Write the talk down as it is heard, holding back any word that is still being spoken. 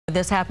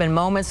This happened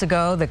moments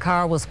ago. The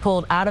car was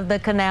pulled out of the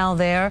canal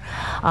there.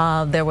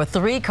 There were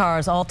 3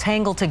 cars all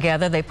tangled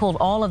together. They pulled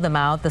all of them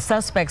out. The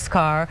suspect's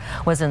car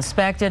was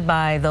inspected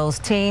by those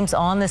teams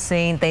on the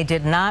scene. They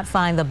did not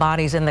find the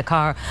bodies in the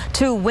car.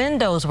 2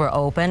 windows were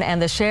open,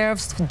 and the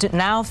sheriffs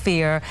now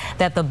fear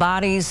that the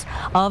bodies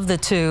of the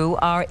 2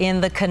 are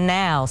in the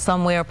canal,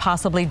 somewhere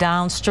possibly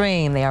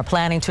downstream. They are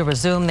planning to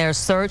resume their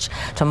search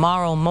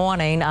tomorrow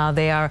morning.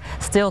 They are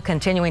still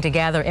continuing to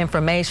gather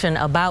information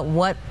about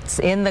what's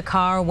in the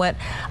car, what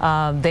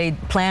they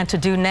plan to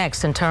do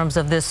next in terms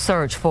of this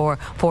search for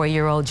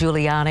 4-year-old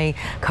Juliani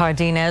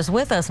Cardenas.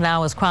 With us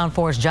now is Crown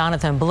 4's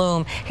Jonathan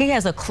Bloom. He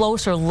has a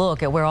closer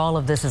look at where all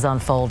of this is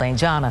unfolding.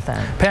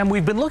 Jonathan. Pam,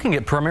 we've been looking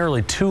at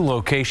primarily 2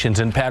 locations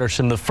in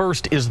Patterson. The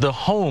first is the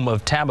home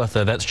of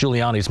Tabitha, that's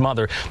Juliani's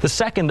mother. The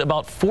second,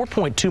 about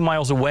 4.2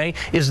 miles away,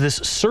 is this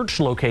search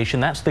location.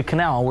 That's the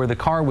canal where the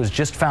car was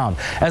just found.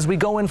 As we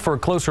go in for a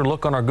closer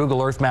look on our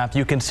Google Earth map,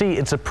 you can see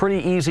it's a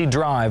pretty easy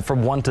drive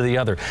from one to the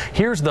other.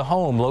 Here's the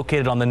home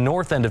located on the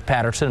north end of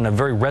Patterson in a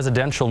very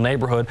residential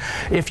neighborhood.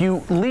 If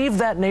you leave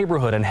that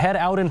neighborhood and head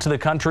out into the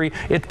country,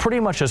 it's pretty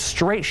much a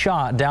straight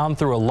shot down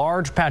through a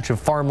large patch of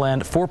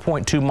farmland,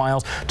 4.2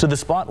 miles, to the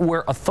spot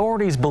where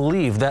authorities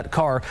believe that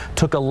car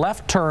took a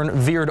left turn,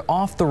 veered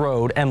off the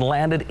road, and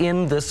landed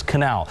in this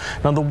canal.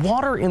 Now, the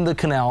water in the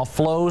canal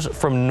flows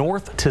from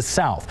north to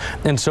south,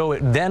 and so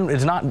then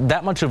it's not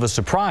that much of a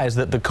surprise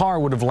that the car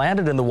would have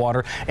landed in the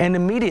water and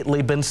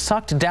immediately been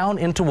sucked down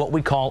into what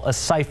we call a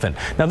siphon.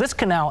 Now, this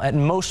canal at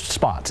most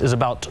spots is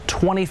about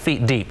 20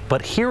 feet deep,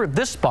 but here at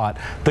this spot,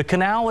 the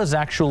canal is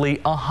actually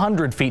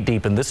 100 feet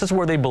deep, and this is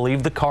where they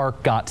believe the car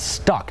got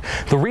stuck.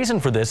 The reason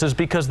for this is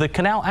because the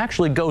canal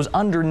actually goes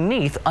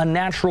underneath a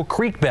natural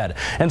creek bed,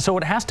 and so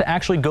it has to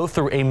actually go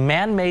through a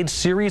man-made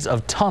series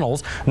of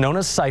tunnels known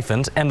as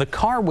siphons, and the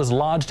car was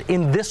lodged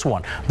in this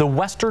one, the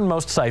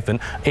westernmost siphon,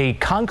 a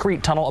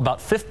concrete tunnel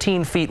about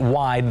 15 feet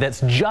wide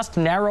that's just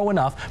narrow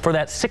enough for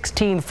that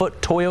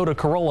 16-foot Toyota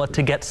Corolla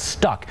to get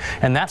stuck,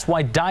 and that's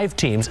why dive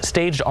teams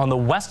staged on the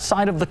west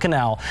side of the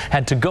canal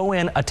had to go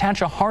in,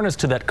 attach a harness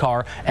to that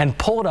car, and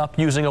pull it up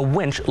using a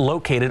winch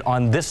located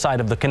on this side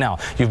of the canal.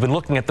 You've been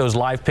looking at those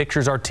live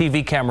pictures. Our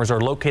TV cameras are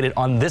located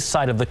on this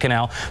side of the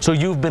canal, so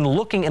you've been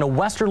looking in a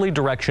westerly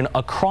direction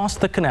across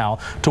the canal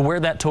to where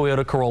that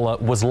Toyota Corolla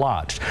was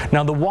lodged.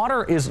 Now, the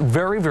water is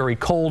very, very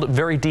cold,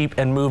 very deep,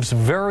 and moves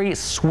very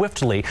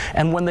swiftly,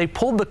 and when they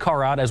pulled the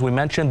car out, as we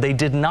mentioned, they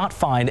did not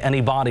find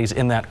any bodies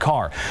in that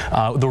car.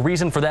 The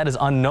reason for that is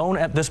unknown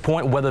at this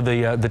point, whether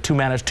the 2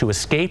 managed to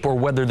escape or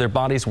whether their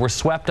bodies were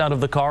swept out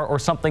of the car or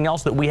something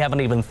else that we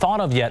haven't even thought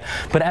of yet.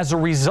 But as a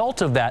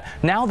result of that,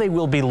 now they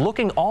will be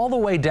looking all the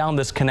way down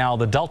this canal,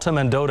 the Delta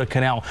Mendota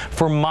Canal,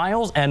 for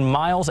miles and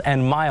miles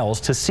and miles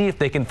to see if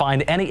they can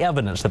find any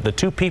evidence that the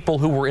 2 people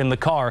who were in the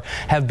car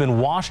have been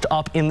washed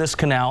up in this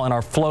canal and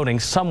are floating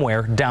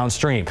somewhere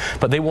downstream.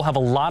 But they will have a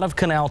lot of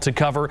canal to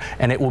cover,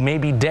 and it will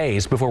maybe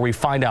days before we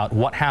find out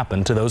what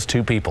happened to those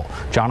 2 people.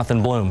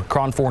 Jonathan Bloom,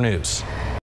 Cron 4 News.